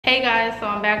Hey guys, so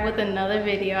I'm back with another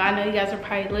video. I know you guys are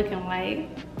probably looking like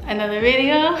another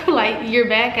video like you're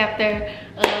back after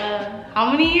how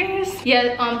many years?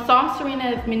 Yeah, so I'm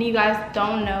Serena, if many of you guys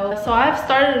don't know. So I've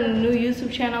started a new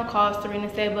YouTube channel called Serena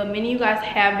Saba. Many of you guys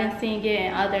have been seeing it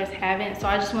and others haven't, so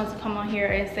I just want to come on here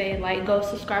and say, like, go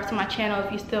subscribe to my channel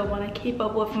if you still want to keep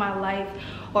up with my life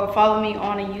or follow me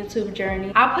on a YouTube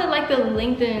journey. I'll put like the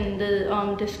link in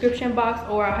the description box,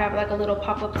 or I'll have like a little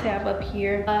pop-up tab up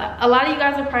here. A lot of you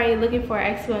guys are probably looking for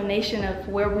an explanation of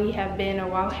where we have been or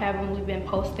why haven't we been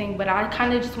posting, but I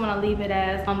kind of just want to leave it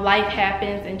as life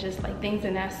happens and just like things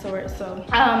in that sort. So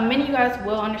many of you guys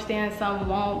will understand, some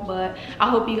won't, but I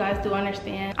hope you guys do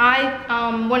understand. I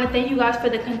want to thank you guys for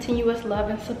the continuous love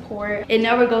and support. It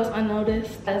never goes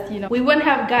unnoticed, as you know, we wouldn't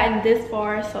have gotten this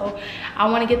far, so I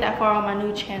want to get that far on my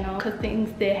new channel because things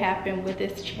did happen with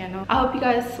this channel. I hope you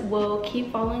guys will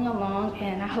keep following along,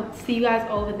 and I hope to see you guys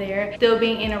over there still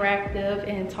being interactive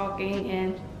and talking.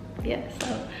 And yeah,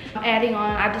 so adding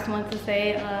on, I just want to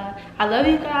say I love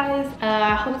you guys.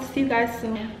 I hope to see you guys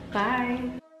soon.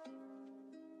 Bye.